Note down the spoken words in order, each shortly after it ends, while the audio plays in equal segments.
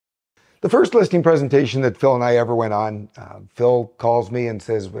The first listing presentation that Phil and I ever went on, Phil calls me and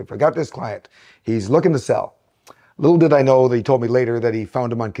says, "I got this client. He's looking to sell." Little did I know that he told me later that he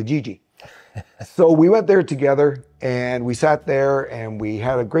found him on Kijiji. So we went there together and we sat there and we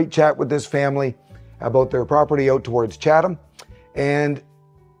had a great chat with this family about their property out towards Chatham. And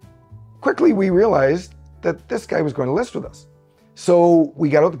quickly we realized that this guy was going to list with us. So we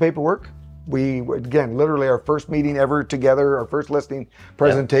got out the paperwork. We, again, literally our first meeting ever together, our first listing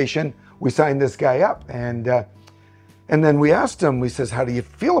presentation, we signed this guy up. And then we asked him, we says, "How do you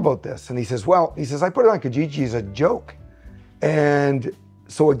feel about this?" And he says, "Well," he says, "I put it on Kijiji as a joke." And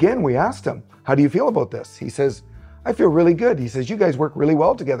so again, we asked him, "How do you feel about this?" He says, "I feel really good." He says, "You guys work really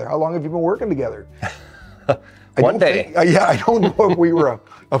well together. How long have you been working together?" One day. Yeah, I don't know if we were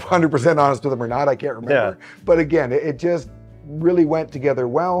 100% honest with him or not. I can't remember. Yeah. But again, it just really went together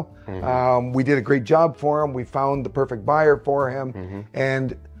well. We did a great job for him. We found the perfect buyer for him.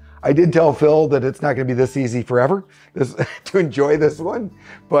 And I did tell Phil that it's not going to be this easy forever to enjoy this one,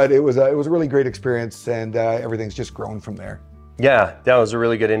 but it was a really great experience, and everything's just grown from there. Yeah, that was a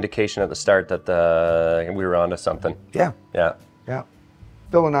really good indication at the start that we were onto something. Yeah. Yeah. Yeah.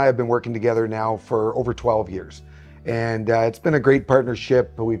 Phil and I have been working together now for over 12 years. And it's been a great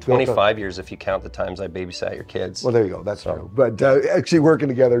partnership. We've 25 years if you count the times I babysat your kids. Well, there you go. That's true. But actually working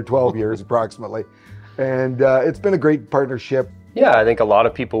together 12 years approximately. And it's been a great partnership. Yeah, I think a lot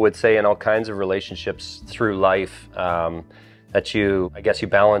of people would say in all kinds of relationships through life that I guess you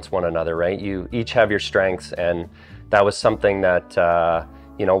balance one another, right? You each have your strengths, and that was something that,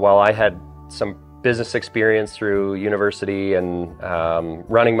 while I had some business experience through university and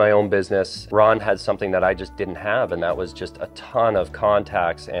running my own business, Ron had something that I just didn't have, and that was just a ton of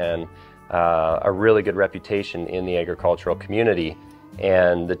contacts and a really good reputation in the agricultural community.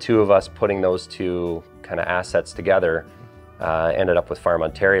 And the two of us putting those two kind of assets together ended up with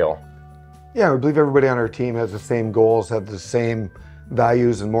FarmOntario. Yeah, we believe everybody on our team has the same goals, have the same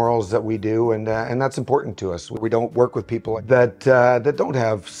values and morals that we do, and that's important to us. We don't work with people that don't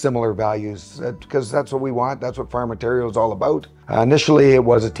have similar values, because that's what we want. That's what FarmOntario is all about. Initially, it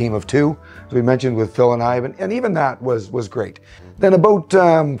was a team of two, as we mentioned, with Phil and I, and even that was great. Then about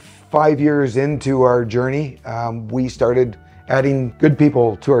 5 years into our journey, we started adding good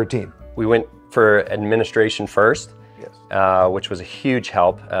people to our team. We went for administration first, yes. Which was a huge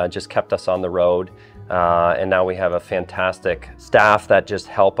help, just kept us on the road. And now we have a fantastic staff that just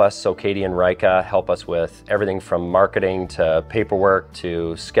help us. So Katie and Rika help us with everything from marketing to paperwork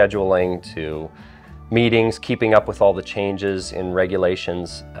to scheduling to meetings, keeping up with all the changes in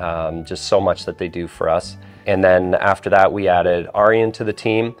regulations, just so much that they do for us. And then after that, we added Arian to the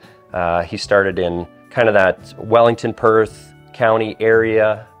team. He started in kind of that Wellington, Perth County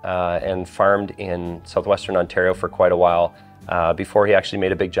area and farmed in southwestern Ontario for quite a while. Before he actually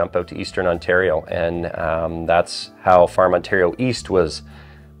made a big jump out to Eastern Ontario, and that's how FarmOntario East was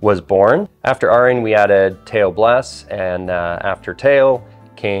born. After Arian, we added Teo Bless, and after Teo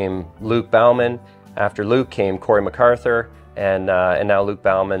came Luke Bauman. After Luke came Corey MacArthur, and now Luke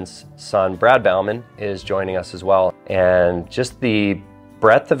Bauman's son Brad Bauman is joining us as well. And just the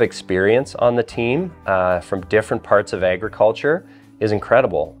breadth of experience on the team from different parts of agriculture is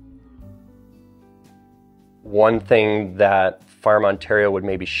incredible. One thing that FarmOntario would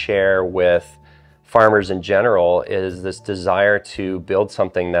maybe share with farmers in general is this desire to build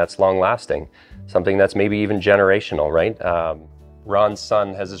something that's long-lasting, something that's maybe even generational, right? Ron's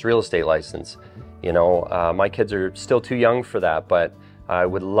son has his real estate license. My kids are still too young for that, but I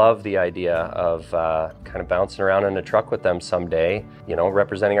would love the idea of kind of bouncing around in a truck with them someday,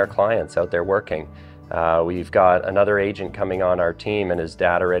 representing our clients out there working. We've got another agent coming on our team, and his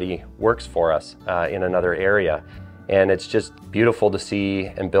dad already works for us in another area. And it's just beautiful to see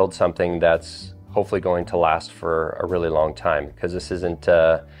and build something that's hopefully going to last for a really long time, because this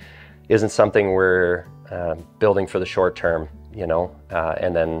isn't something we're building for the short term,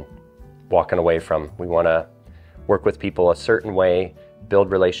 and then walking away from. We want to work with people a certain way,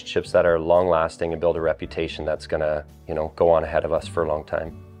 build relationships that are long lasting, and build a reputation that's going to, go on ahead of us for a long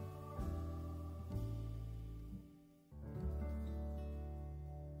time.